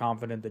because they're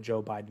confident that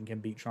Joe Biden can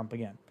beat Trump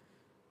again.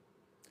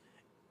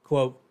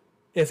 Quote,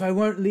 "If I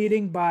weren't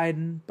leading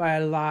Biden by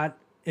a lot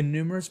in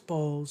numerous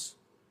polls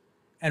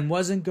and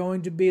wasn't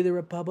going to be the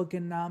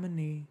Republican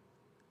nominee,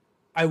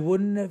 it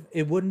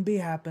wouldn't be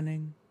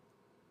happening.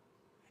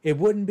 It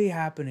wouldn't be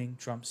happening,"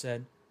 Trump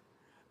said.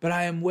 "But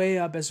I am way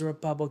up as a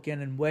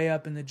Republican and way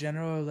up in the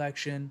general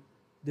election.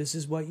 This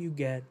is what you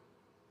get."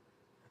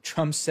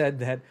 Trump said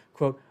that,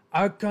 quote,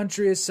 "Our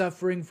country is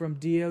suffering from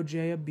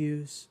DOJ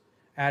abuse,"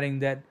 adding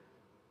that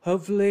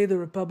hopefully the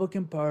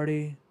Republican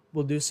Party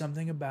will do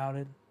something about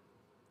it.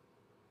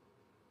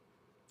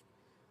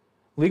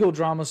 Legal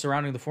drama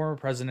surrounding the former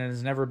president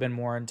has never been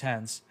more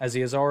intense, as he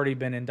has already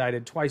been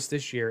indicted twice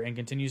this year and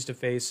continues to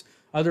face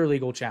other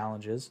legal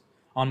challenges.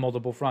 On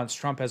multiple fronts,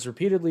 Trump has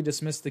repeatedly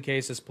dismissed the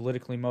case as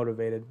politically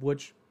motivated,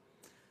 which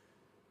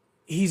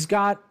he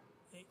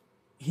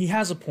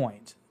has a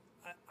point.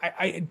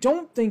 I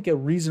don't think a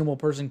reasonable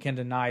person can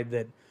deny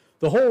that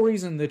the whole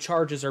reason the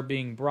charges are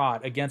being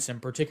brought against him,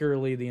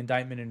 particularly the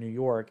indictment in New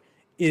York,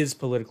 is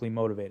politically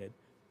motivated.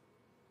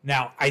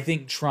 Now, I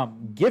think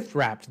Trump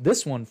gift-wrapped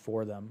this one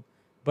for them,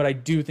 but I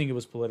do think it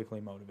was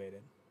politically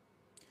motivated.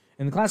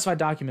 In the classified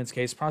documents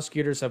case,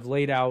 prosecutors have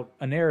laid out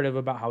a narrative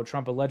about how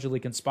Trump allegedly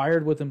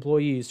conspired with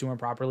employees to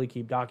improperly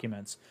keep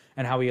documents,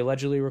 and how he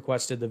allegedly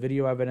requested the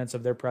video evidence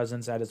of their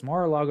presence at his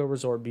Mar-a-Lago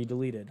resort be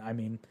deleted. I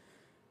mean,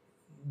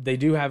 they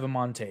do have him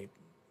on tape.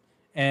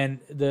 And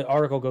the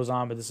article goes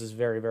on, but this is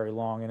very, very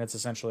long, and it's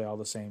essentially all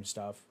the same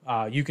stuff.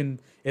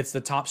 It's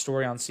the top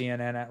story on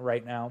CNN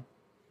right now.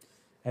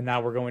 And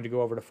now we're going to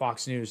go over to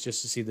Fox News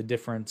just to see the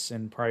difference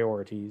in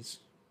priorities.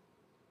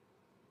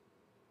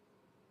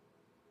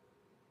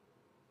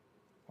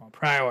 Well,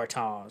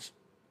 prioritize.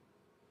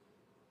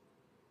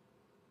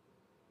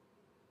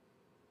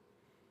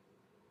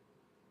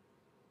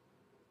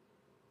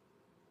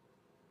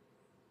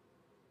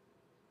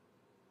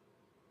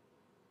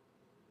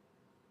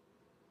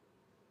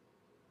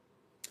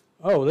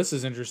 Oh, this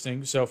is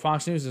interesting. So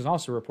Fox News is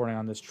also reporting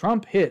on this.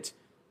 Trump charged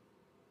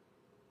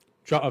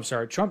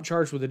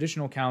with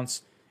additional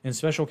counts in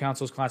special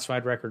counsel's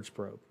classified records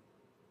probe.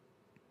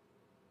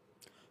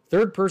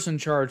 Third person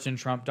charged in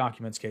Trump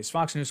documents case.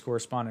 Fox News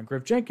correspondent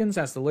Griff Jenkins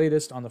has the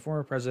latest on the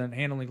former president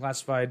handling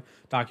classified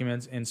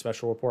documents in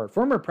special report.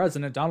 Former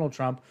President Donald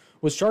Trump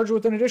was charged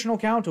with an additional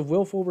count of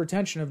willful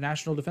retention of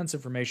national defense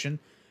information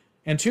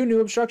and 2 new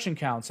obstruction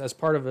counts as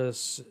part of a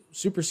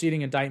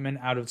superseding indictment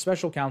out of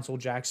special counsel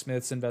Jack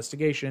Smith's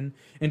investigation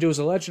into his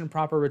alleged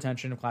improper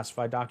retention of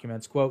classified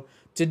documents. Quote,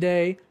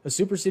 today, a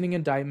superseding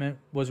indictment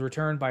was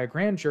returned by a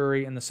grand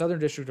jury in the Southern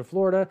District of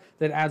Florida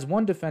that adds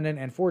 1 defendant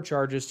and 4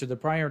 charges to the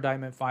prior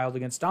indictment filed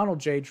against Donald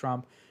J.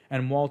 Trump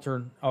and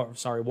Waltine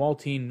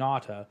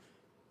Nauta,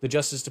 the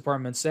Justice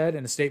Department said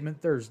in a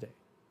statement Thursday.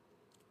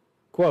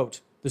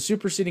 Quote, the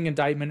superseding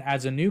indictment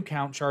adds a new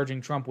count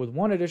charging Trump with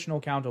 1 additional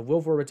count of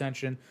willful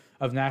retention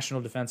of national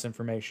defense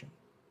information.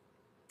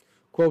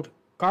 Quote,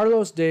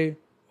 Carlos de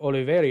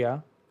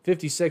Oliveira,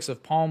 56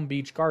 of Palm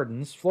Beach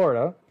Gardens,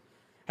 Florida,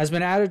 has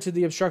been added to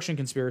the obstruction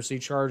conspiracy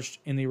charged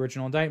in the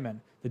original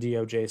indictment, the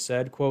DOJ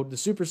said. Quote, the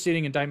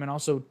superseding indictment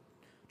also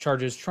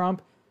charges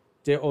Trump,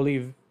 de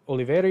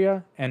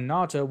Oliveira, and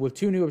Nauta with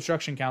 2 new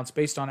obstruction counts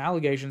based on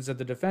allegations that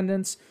the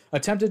defendants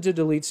attempted to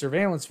delete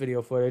surveillance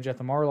video footage at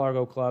the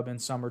Mar-a-Lago Club in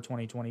summer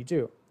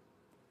 2022.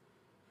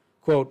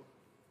 Quote,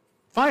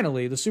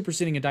 finally, the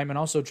superseding indictment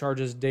also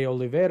charges de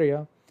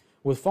Oliveira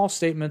with false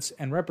statements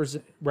and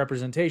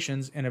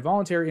representations in a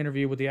voluntary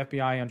interview with the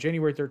FBI on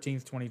January 13,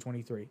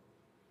 2023.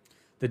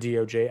 The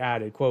DOJ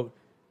added, quote,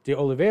 de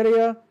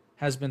Oliveira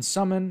has been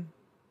summoned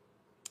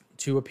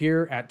to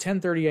appear at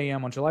 10:30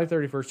 a.m. on July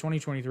 31st,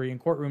 2023 in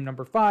courtroom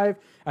number 5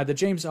 at the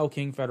James L.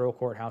 King Federal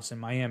Courthouse in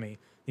Miami.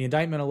 The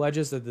indictment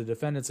alleges that the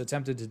defendants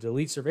attempted to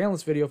delete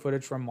surveillance video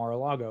footage from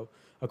Mar-a-Lago.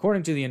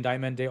 According to the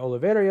indictment, de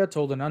Oliveira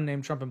told an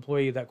unnamed Trump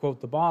employee that, quote,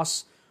 the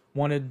boss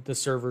wanted the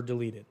server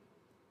deleted.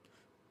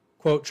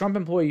 Quote, Trump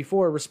employee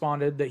 4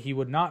 responded that he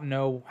would not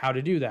know how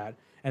to do that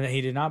and that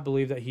he did not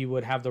believe that he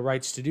would have the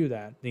rights to do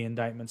that, the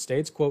indictment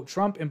states. Quote,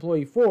 Trump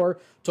employee 4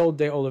 told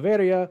de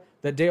Oliveira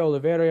that de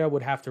Oliveira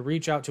would have to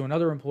reach out to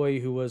another employee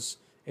who was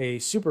a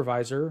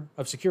supervisor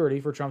of security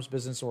for Trump's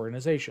business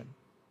organization.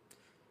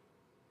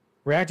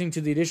 Reacting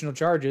to the additional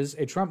charges,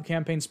 a Trump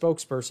campaign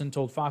spokesperson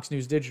told Fox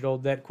News Digital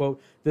that,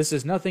 quote, this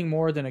is nothing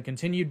more than a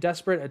continued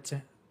desperate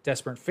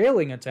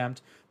failing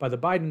attempt by the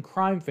Biden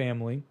crime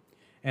family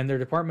and their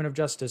Department of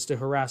Justice to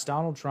harass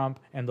Donald Trump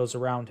and those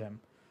around him.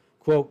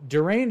 Quote,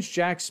 deranged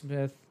Jack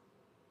Smith.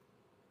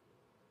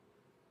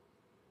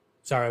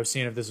 Sorry, I was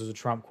seeing if this was a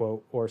Trump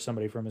quote or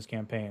somebody from his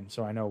campaign,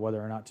 so I know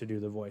whether or not to do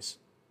the voice.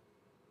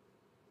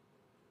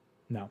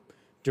 No.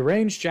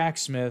 Deranged Jack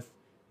Smith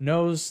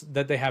knows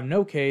that they have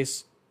no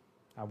case,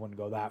 I wouldn't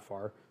go that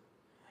far,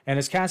 and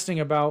is casting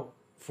about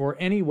for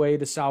any way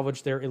to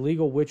salvage their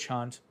illegal witch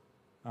hunt.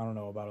 I don't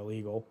know about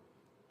illegal.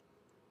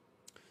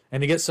 And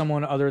to get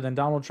someone other than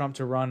Donald Trump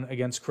to run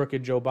against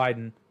crooked Joe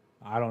Biden.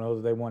 I don't know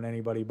that they want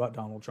anybody but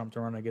Donald Trump to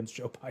run against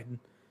Joe Biden,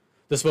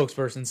 the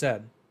spokesperson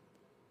said.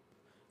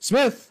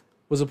 Smith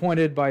was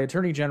appointed by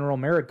Attorney General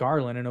Merrick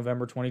Garland in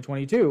November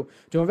 2022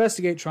 to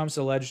investigate Trump's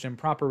alleged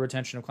improper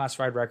retention of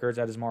classified records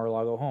at his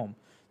Mar-a-Lago home.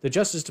 The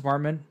Justice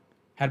Department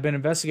had been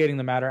investigating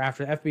the matter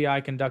after the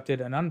FBI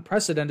conducted an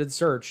unprecedented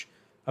search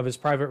of his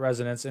private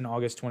residence in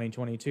August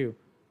 2022.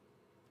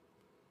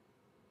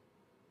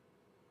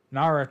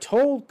 Nara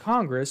told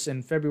Congress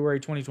in February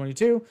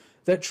 2022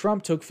 that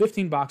Trump took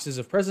 15 boxes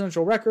of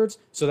presidential records,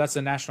 so that's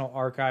the National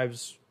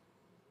Archives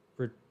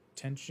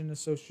Retention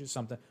Association,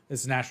 something.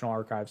 It's National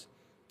Archives.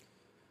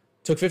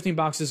 Took 15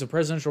 boxes of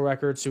presidential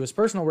records to his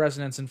personal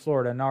residence in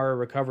Florida. Nara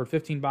recovered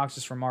 15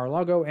 boxes from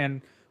Mar-a-Lago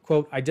and,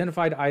 quote,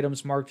 identified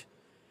items marked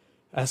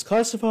as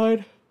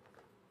classified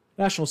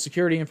national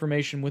security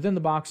information within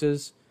the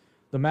boxes.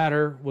 The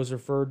matter was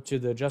referred to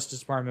the Justice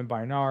Department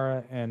by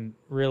Nara, and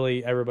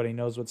really everybody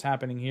knows what's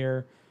happening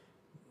here.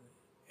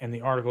 And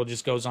the article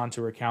just goes on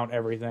to recount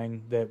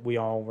everything that we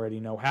already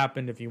know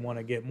happened. If you want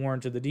to get more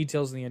into the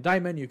details of the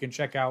indictment, you can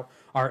check out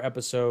our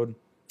episode,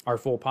 our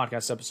full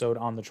podcast episode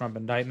on the Trump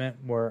indictment,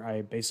 where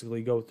I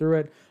basically go through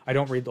it. I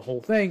don't read the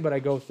whole thing, but I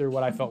go through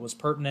what I felt was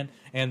pertinent.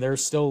 And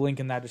there's still a link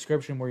in that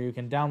description where you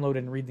can download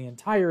and read the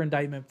entire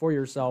indictment for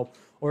yourself,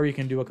 or you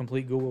can do a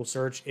complete Google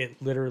search.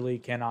 It literally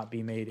cannot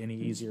be made any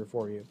easier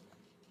for you.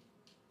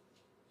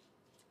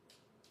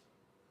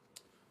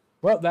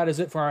 Well, that is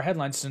it for our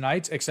headlines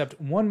tonight,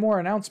 except one more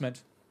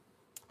announcement.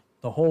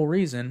 The whole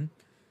reason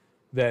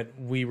that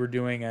we were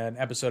doing an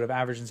episode of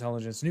Average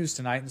Intelligence News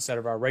tonight instead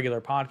of our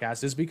regular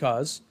podcast is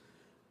because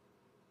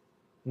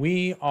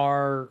we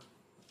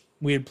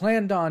had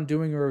planned on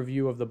doing a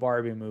review of the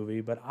Barbie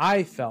movie, but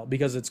I felt,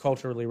 because it's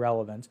culturally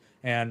relevant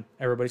and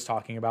everybody's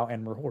talking about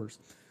and we're whores,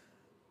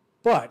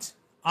 but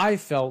I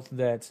felt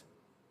that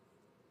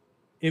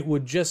it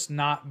would just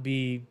not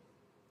be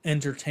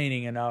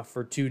entertaining enough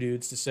for two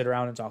dudes to sit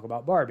around and talk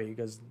about Barbie,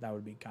 because that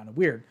would be kind of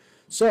weird.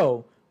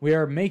 So we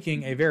are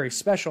making a very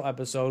special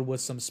episode with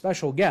some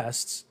special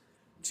guests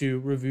to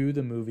review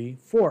the movie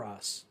for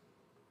us.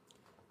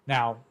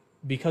 Now,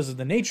 because of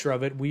the nature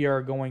of it, we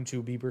are going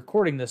to be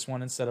recording this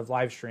one instead of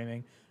live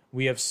streaming.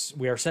 We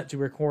are set to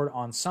record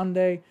on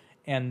Sunday,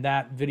 and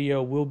that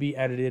video will be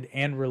edited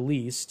and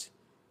released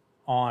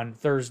on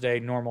Thursday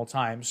normal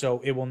time.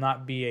 So it will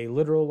not be a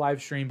literal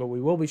live stream, but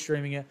we will be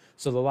streaming it.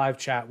 So the live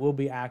chat will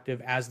be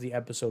active as the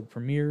episode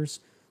premieres.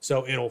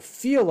 So it'll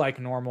feel like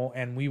normal,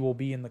 and we will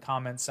be in the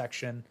comment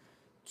section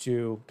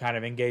to kind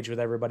of engage with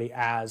everybody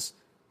as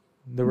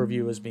the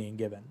review is being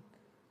given.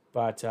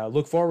 But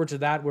look forward to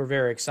that. We're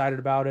very excited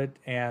about it.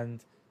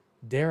 And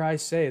dare I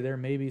say, there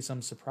may be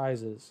some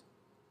surprises.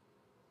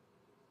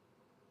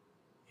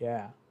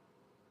 Yeah.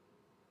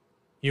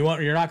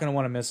 You're not going to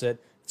want to miss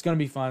it. It's going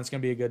to be fun. It's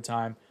going to be a good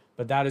time.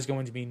 But that is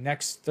going to be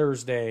next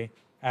Thursday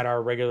at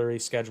our regularly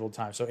scheduled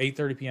time. So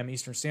 8:30 p.m.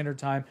 Eastern Standard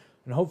Time.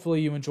 And hopefully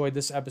you enjoyed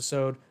this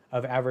episode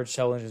of Average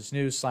Intelligence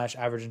News /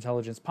 Average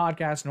Intelligence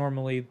Podcast.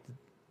 Normally,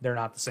 they're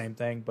not the same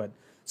thing, but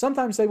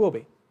sometimes they will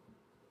be.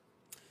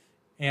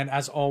 And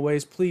as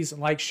always, please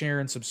like,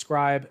 share, and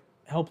subscribe.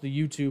 Help the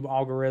YouTube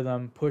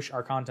algorithm push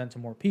our content to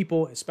more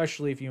people,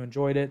 especially if you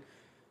enjoyed it.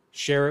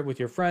 Share it with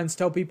your friends.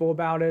 Tell people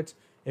about it.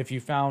 If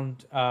you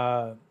found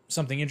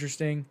something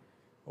interesting,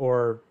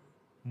 or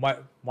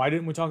why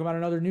didn't we talk about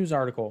another news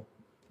article?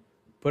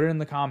 Put it in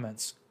the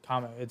comments.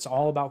 It's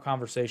all about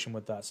conversation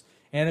with us.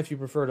 And if you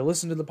prefer to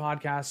listen to the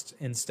podcast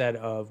instead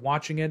of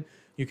watching it,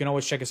 you can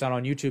always check us out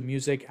on YouTube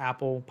Music,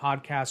 Apple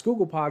Podcasts,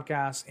 Google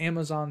Podcasts,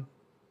 Amazon.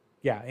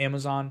 Yeah,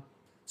 Amazon.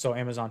 So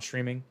Amazon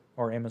Streaming,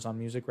 or Amazon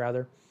Music,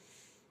 rather.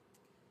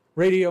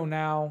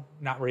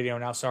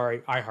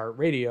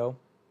 iHeartRadio,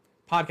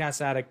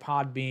 Podcast Addict,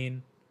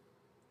 Podbean,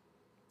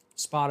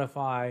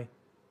 Spotify,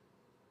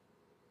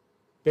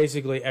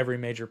 basically every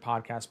major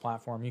podcast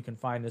platform. You can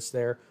find us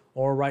there,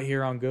 or right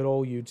here on good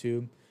old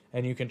YouTube.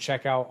 And you can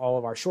check out all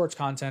of our shorts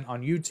content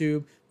on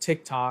YouTube,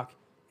 TikTok,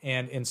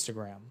 and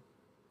Instagram.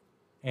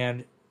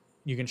 And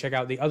you can check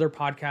out the other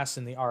podcasts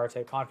in the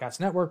Arete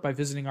Podcast Network by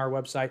visiting our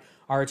website,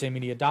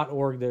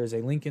 aretemedia.org. There's a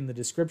link in the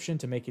description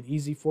to make it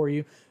easy for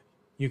you.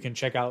 You can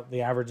check out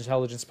the Average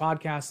Intelligence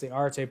Podcast, the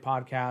Arete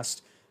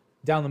Podcast,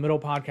 Down the Middle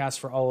Podcast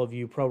for all of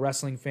you pro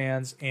wrestling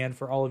fans, and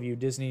for all of you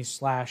Disney /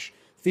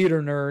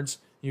 theater nerds.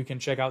 You can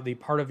check out the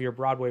Part of Your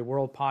Broadway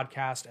World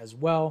podcast as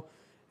well.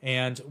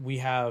 And we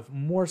have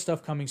more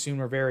stuff coming soon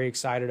we're very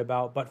excited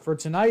about. But for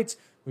tonight,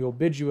 we will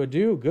bid you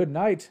adieu, good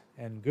night,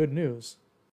 and good news.